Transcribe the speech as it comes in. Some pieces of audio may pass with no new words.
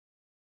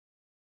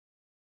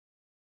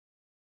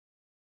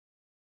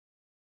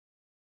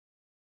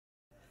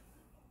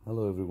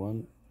Hello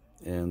everyone,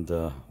 and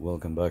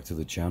welcome back to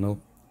the channel.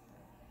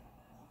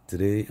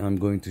 Today I'm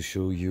going to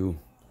show you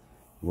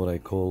what I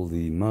call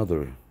the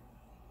mother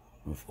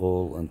of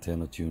all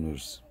antenna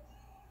tuners.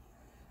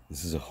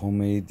 This is a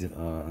homemade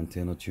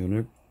antenna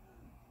tuner.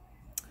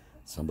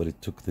 Somebody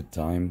took the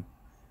time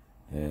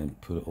and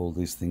put all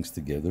these things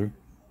together,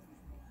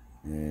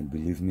 and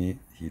believe me,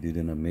 he did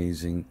an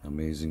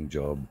amazing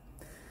job.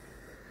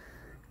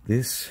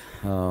 This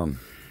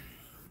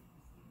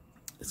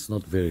it's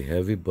not very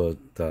heavy, but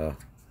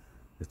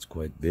it's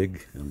quite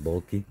big and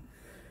bulky.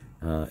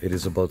 It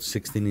is about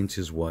 16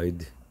 inches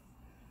wide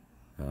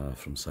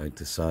from side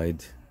to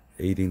side,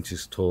 8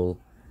 inches tall,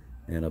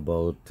 and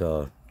about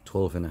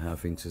 12 and a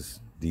half inches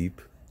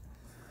deep.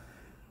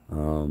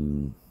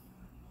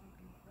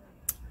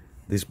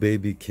 This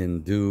baby can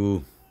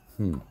do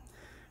you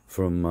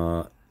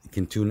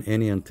can tune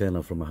any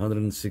antenna from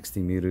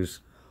 160 meters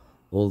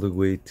all the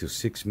way to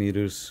 6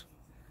 meters,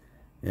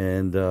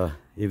 and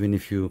even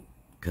if you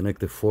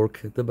connect the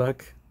fork at the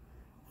back,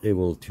 it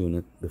will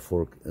tune the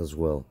fork as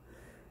well.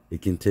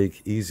 It can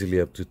take easily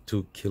up to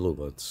 2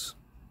 kilowatts.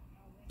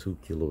 2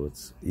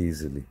 kilowatts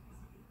easily.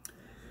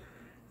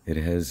 It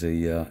has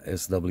a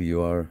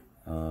SWR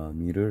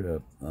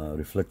meter, a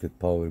reflected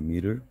power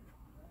meter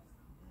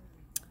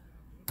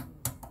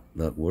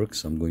that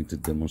works. I'm going to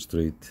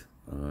demonstrate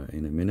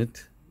in a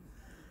minute.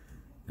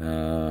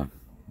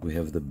 We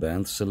have the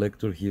band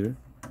selector here.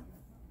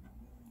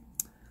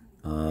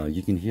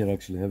 You can here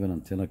actually have an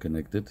antenna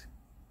connected,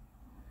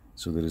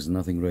 so there is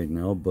nothing right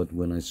now, but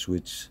when I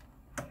switch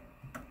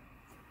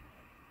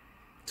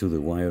to the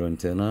wire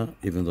antenna,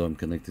 even though I'm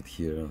connected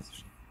here,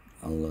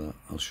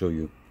 I'll show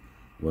you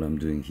what I'm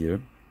doing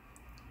here.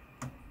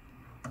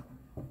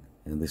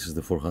 And this is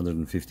the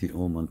 450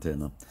 ohm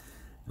antenna.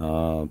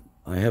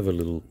 I have a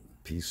little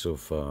piece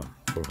of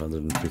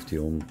 450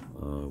 ohm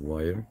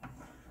wire.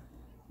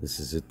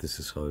 This is it. This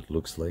is how it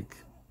looks like,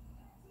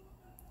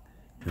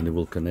 and it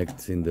will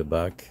connect in the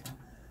back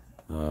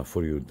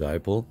for your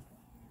dipole.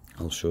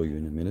 I'll show you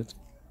in a minute.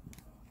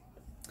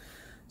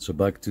 So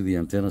back to the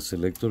antenna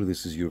selector.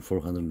 This is your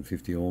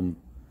 450 ohm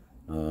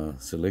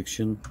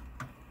selection,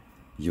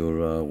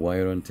 your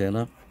wire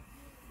antenna.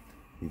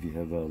 If you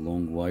have a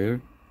long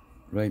wire,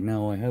 right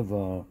now I have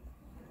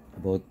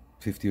about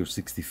 50 or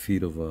 60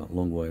 feet of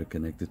long wire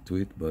connected to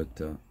it,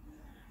 but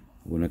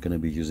we're not going to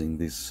be using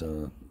this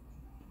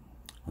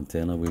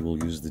antenna. We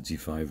will use the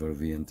G5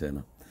 RV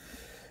antenna.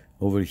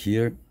 Over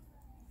here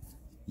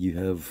you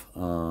have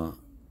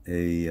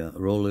a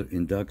roller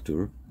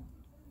inductor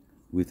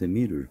with a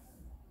meter.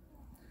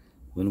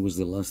 When was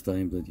the last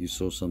time that you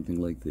saw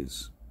something like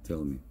this?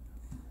 Tell me.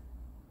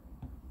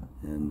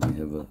 And we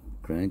have a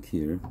crank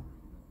here,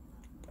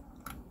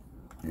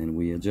 and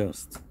we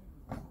adjust.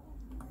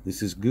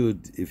 This is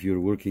good if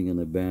you're working in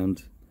a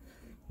band.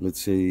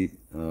 Let's say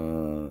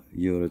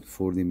you're at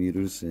 40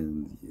 meters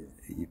and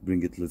you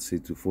bring it, let's say,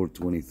 to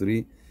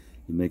 423.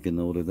 You make a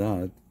note of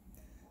that.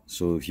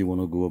 So if you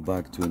want to go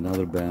back to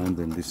another band,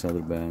 and this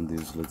other band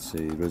is, let's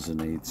say,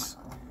 resonates,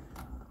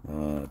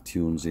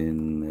 tunes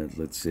in at,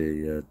 let's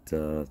say, at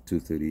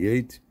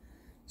 238.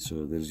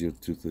 So there's your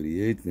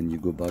 238. Then you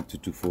go back to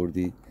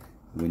 240.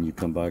 When you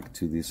come back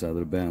to this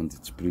other band,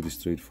 it's pretty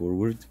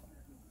straightforward.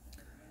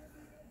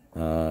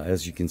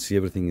 As you can see,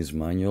 everything is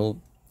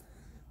manual.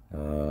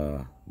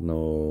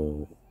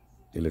 No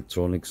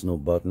electronics, no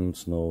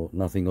buttons,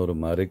 nothing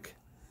automatic.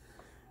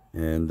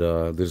 And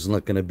there's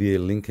not going to be a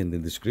link in the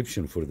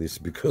description for this,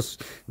 because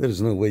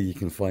there's no way you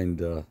can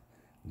find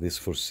this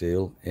for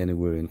sale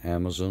anywhere in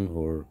Amazon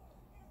or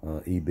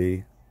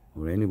eBay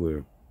or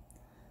anywhere.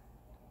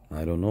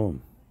 I don't know.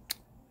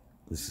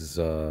 This is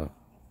a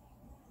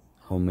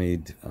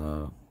homemade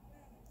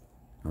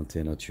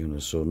antenna tuner,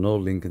 so no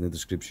link in the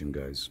description,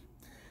 guys.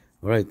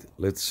 All right,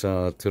 let's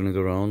turn it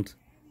around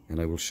and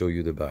I will show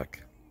you the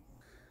back.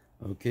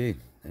 Okay,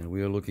 and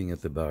we are looking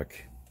at the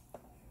back.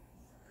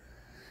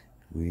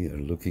 We are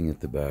looking at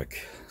the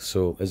back.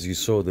 So as you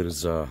saw, there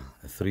is a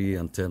 3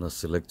 antenna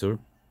selector.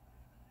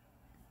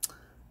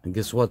 And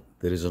guess what?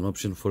 There is an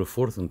option for a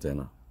 4th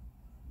antenna.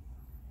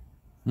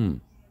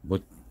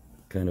 What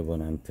kind of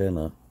an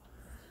antenna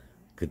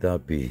could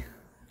that be?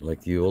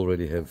 Like, you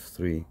already have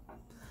 3.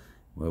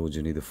 Why would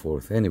you need a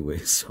 4th? Anyway,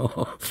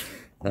 so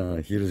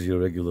here's your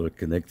regular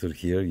connector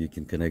here. You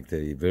can connect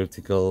a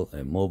vertical,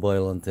 a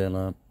mobile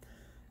antenna,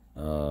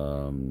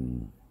 a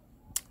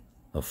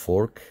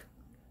fork,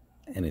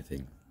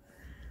 anything.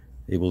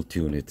 It will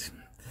tune it.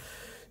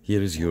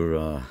 Here is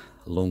your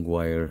long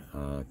wire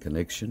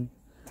connection.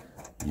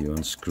 You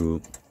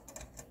unscrew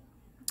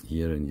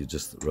here and you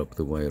just wrap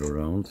the wire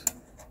around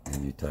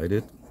and you tied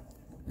it,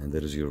 and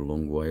there is your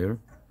long wire.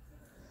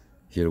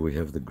 Here we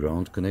have the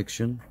ground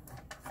connection.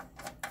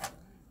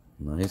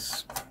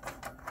 Nice.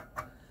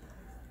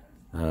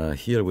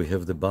 Here we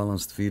have the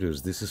balanced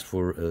feeders. This is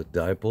for a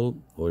dipole,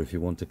 or if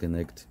you want to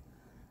connect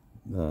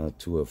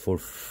to a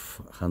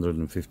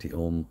 450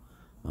 ohm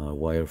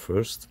wire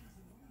first.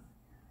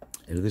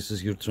 And this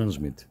is your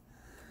transmit.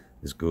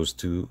 This goes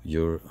to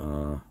your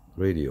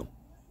radio.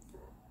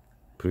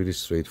 pretty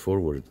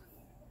straightforward.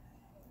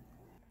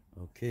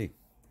 Okay,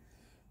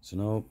 so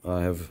now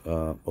I have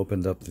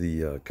opened up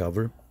the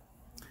cover,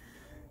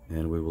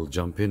 and we will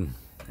jump in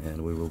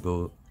and we will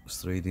go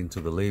straight into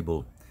the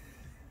label.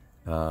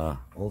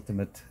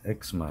 Ultimate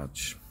X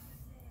Match.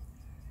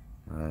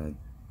 I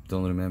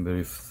don't remember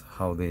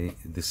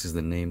this is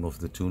the name of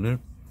the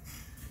tuner.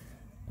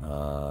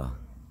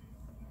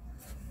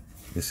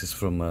 This is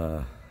from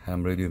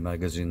Ham Radio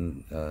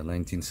Magazine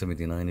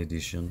 1979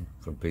 edition,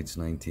 from page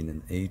 19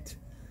 and 8,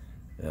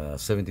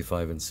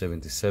 75 and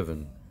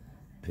 77,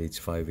 page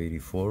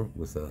 584,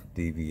 with a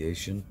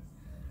deviation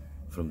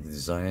from the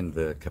design.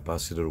 The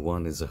capacitor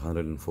 1 is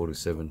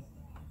 147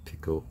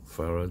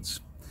 picofarads.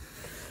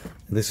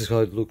 And this is how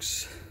it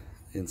looks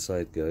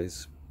inside,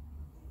 guys.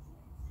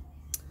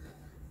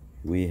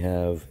 We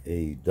have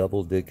a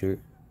double-decker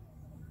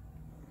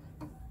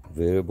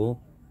variable.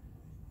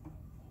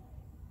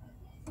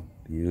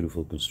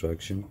 Beautiful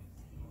construction.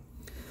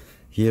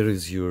 Here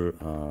is your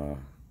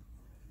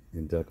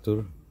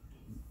inductor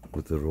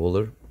with the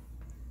roller,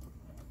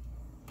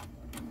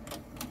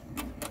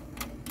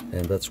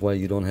 and that's why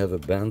you don't have a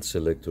band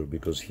selector,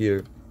 because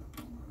here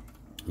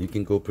you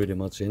can go pretty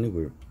much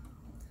anywhere.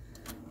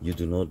 You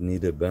do not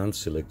need a band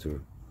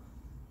selector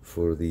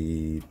for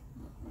the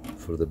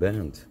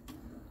band.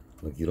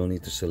 Like, you don't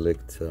need to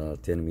select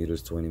 10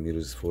 meters, 20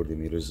 meters, 40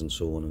 meters, and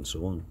so on and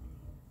so on.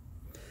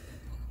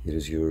 Here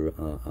is your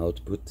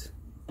output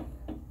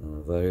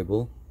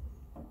variable,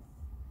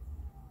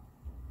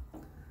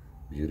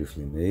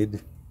 beautifully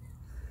made.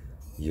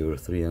 Your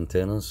 3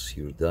 antennas,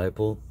 your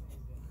dipole,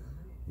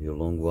 your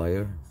long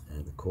wire,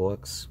 and the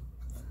coax,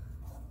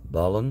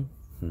 balun,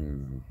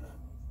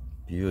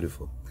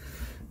 beautiful.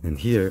 And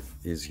here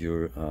is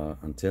your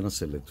antenna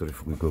selector.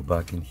 If we go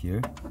back in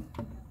here,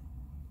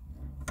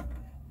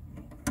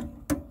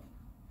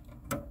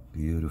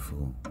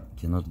 beautiful.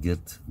 Cannot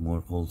get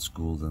more old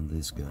school than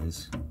this,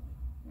 guys.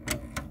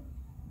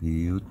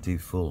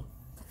 Beautiful.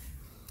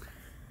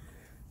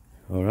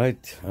 All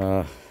right,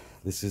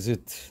 this is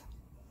it.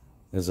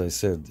 As I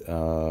said,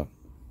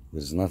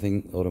 there's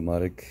nothing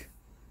automatic,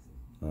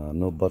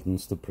 no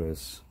buttons to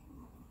press.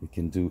 You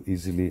can do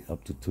easily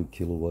up to 2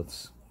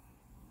 kilowatts,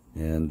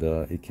 and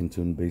it can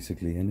tune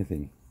basically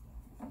anything,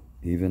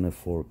 even a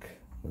fork,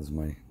 as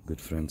my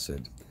good friend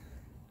said.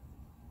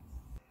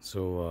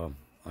 So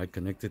I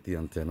connected the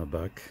antenna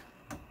back,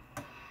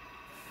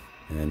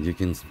 and you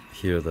can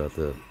hear that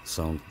the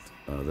sound,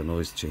 the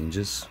noise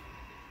changes.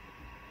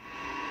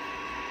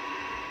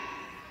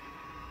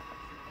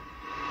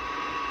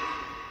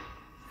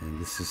 And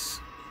this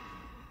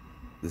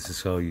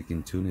is how you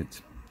can tune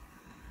it.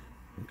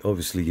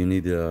 Obviously you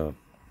need an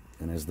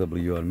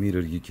SWR meter.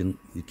 You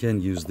can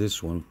use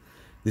this one.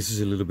 This is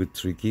a little bit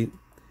tricky.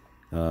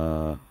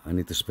 I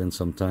need to spend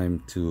some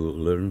time to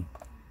learn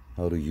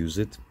how to use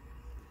it,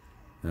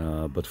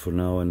 but for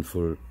now, and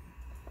for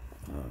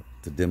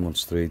to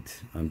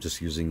demonstrate, I'm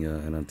just using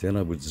an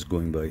antenna which is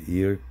going by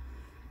ear.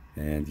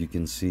 And you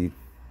can see,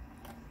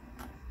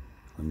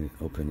 let me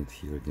open it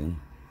here again.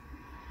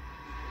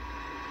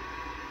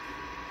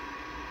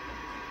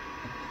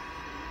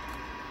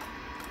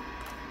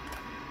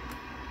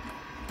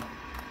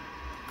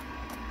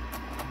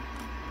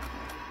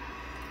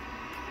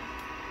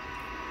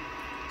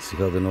 See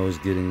how the noise is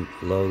getting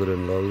louder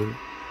and louder?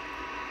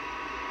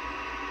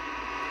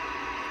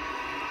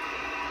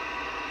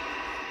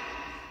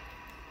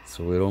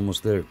 So we're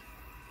almost there.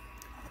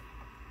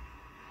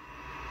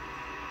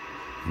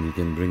 And you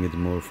can bring it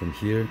more from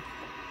here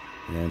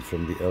and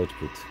from the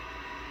output.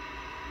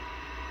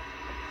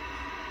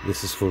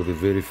 This is for the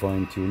very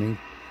fine tuning.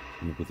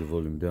 Let me put the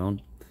volume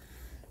down.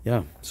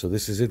 Yeah, so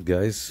this is it,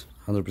 guys.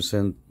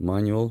 100%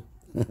 manual.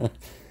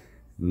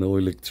 No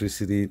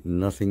electricity,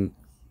 nothing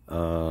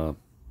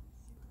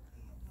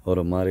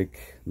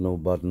automatic, no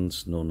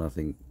buttons, no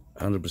nothing.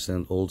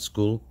 100% old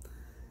school.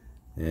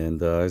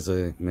 And as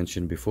I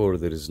mentioned before,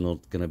 there is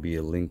not gonna be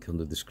a link on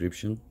the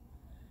description,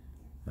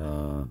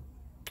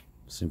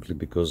 simply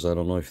because I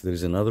don't know if there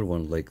is another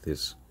one like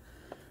this.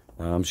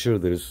 I'm sure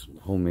there's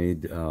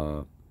homemade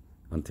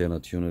antenna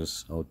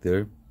tuners out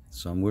there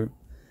somewhere.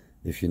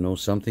 If you know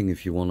something,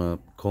 if you wanna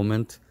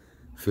comment,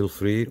 feel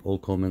free. All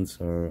comments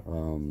are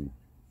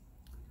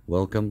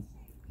welcome,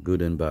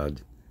 good and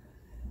bad.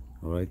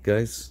 All right,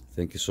 guys,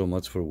 thank you so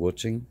much for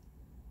watching,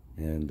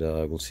 and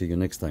I will see you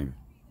next time.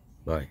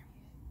 Bye.